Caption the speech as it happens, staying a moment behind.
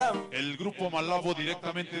el Grupo Malabo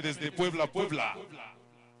directamente desde Puebla, Puebla.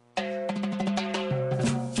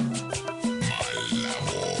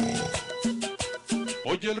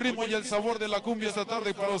 Oye el ritmo y el sabor de la cumbia esta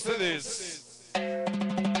tarde para ustedes.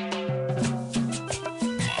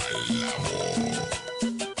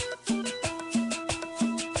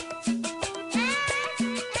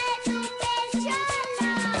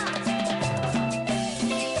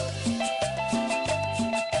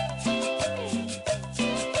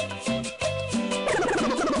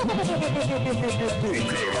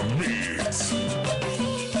 BUKERMIX.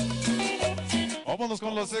 Vámonos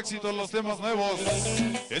con los éxitos, los temas nuevos.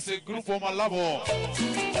 Ese Grupo Malabo.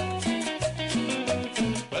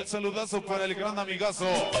 El saludazo para el gran amigazo,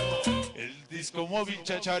 el disco móvil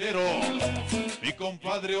chacharero, mi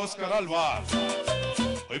compadre Oscar Alba,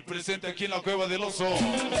 hoy presente aquí en la Cueva del Oso,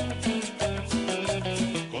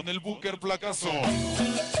 con el Buker placazo.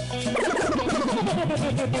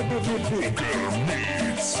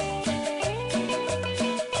 BUKERMIX.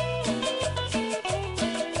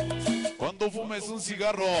 Cuando fumes un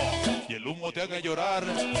cigarro y el humo te haga llorar,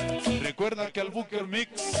 recuerda que al BUKERMIX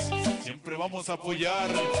siempre vamos a apoyar,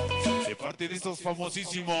 de parte de estos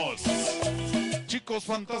famosísimos chicos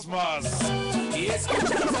fantasmas. Y escuchas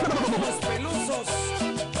los pelusos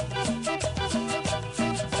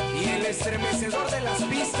y el estremecedor de las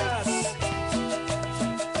pistas,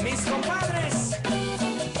 mis compadres,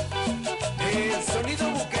 el sonido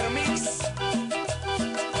BUKERMIX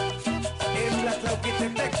en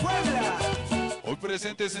ECATEPEC, Puebla. Hoy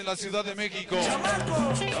presentes en la Ciudad de México,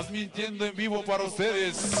 ¡Chamaco! transmitiendo en vivo para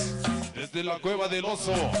ustedes desde la Cueva del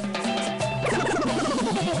Oso.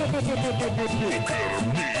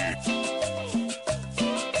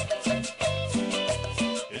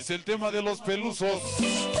 Es el tema de los pelusos.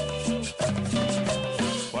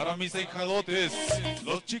 Para mis ahijadotes,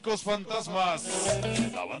 los chicos fantasmas,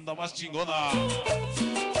 la banda más chingona.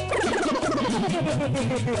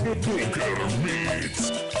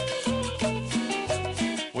 BUKERMIX.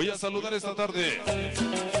 Voy a saludar esta tarde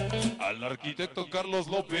al arquitecto Carlos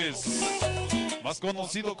López, más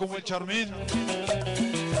conocido como el Charmín.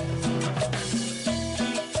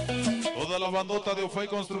 Toda la bandota de Ofay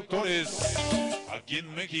Constructores, aquí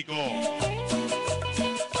en México.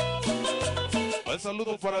 Un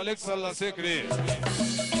saludo para Alexa La Secre,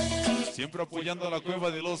 siempre apoyando a la Cueva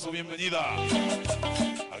del Oso. Bienvenida.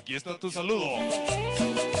 Aquí está tu saludo.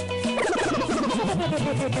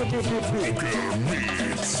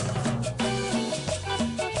 BUKERMIX.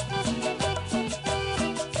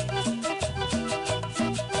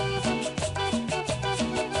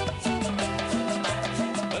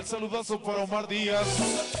 El saludazo para Omar Díaz,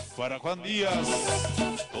 para Juan Díaz,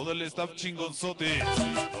 todo el staff chingonzote,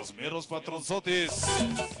 los meros patronzotes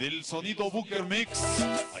del sonido BUKERMIX.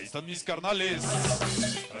 Ahí están mis carnales.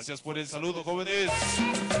 Gracias por el saludo, jóvenes.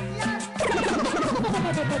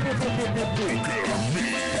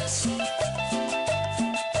 BUKERMIX.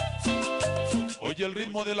 Oye el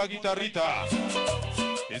ritmo de la guitarrita.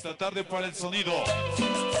 Esta tarde para el sonido.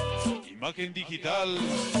 Imagen digital.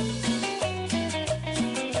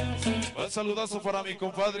 Un saludazo para mi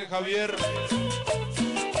compadre Javier.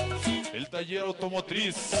 El taller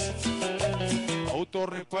automotriz Auto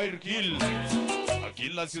Repair Hill, aquí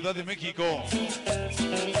en la Ciudad de México.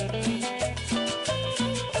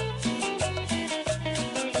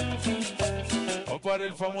 O para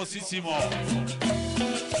el famosísimo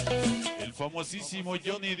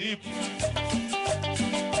Johnny Depp.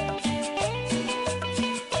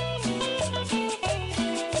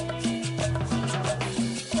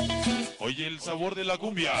 Oye el sabor de la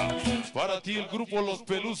cumbia, para ti el grupo Los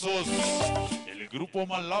Pelusos, el Grupo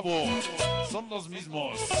Malabo, son los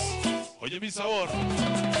mismos. Oye mi sabor.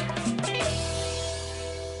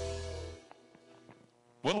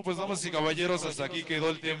 Bueno, pues damas y caballeros, hasta aquí quedó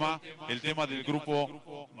el tema del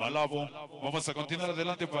Grupo Malabo. Vamos a continuar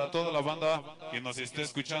adelante para toda la banda que nos esté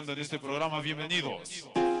escuchando en este programa. Bienvenidos.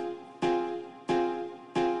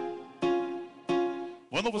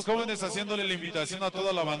 Bueno, pues jóvenes, haciéndole la invitación a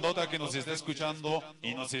toda la bandota que nos está escuchando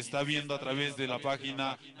y nos está viendo a través de la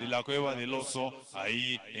página de la Cueva del Oso,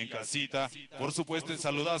 ahí en casita. Por supuesto, el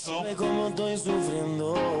saludazo. Como estoy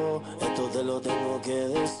sufriendo, esto te lo tengo que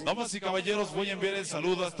decir. Damas y caballeros, voy a enviar el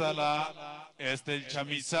saludo hasta el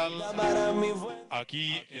chamizal,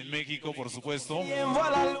 aquí en México, por supuesto,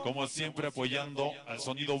 como siempre apoyando al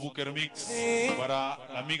sonido BUKERMIX, para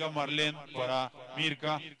la amiga Marlene, para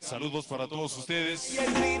Mirka, saludos para todos ustedes.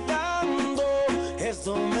 Gritando,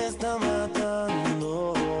 esto me está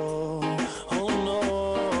matando.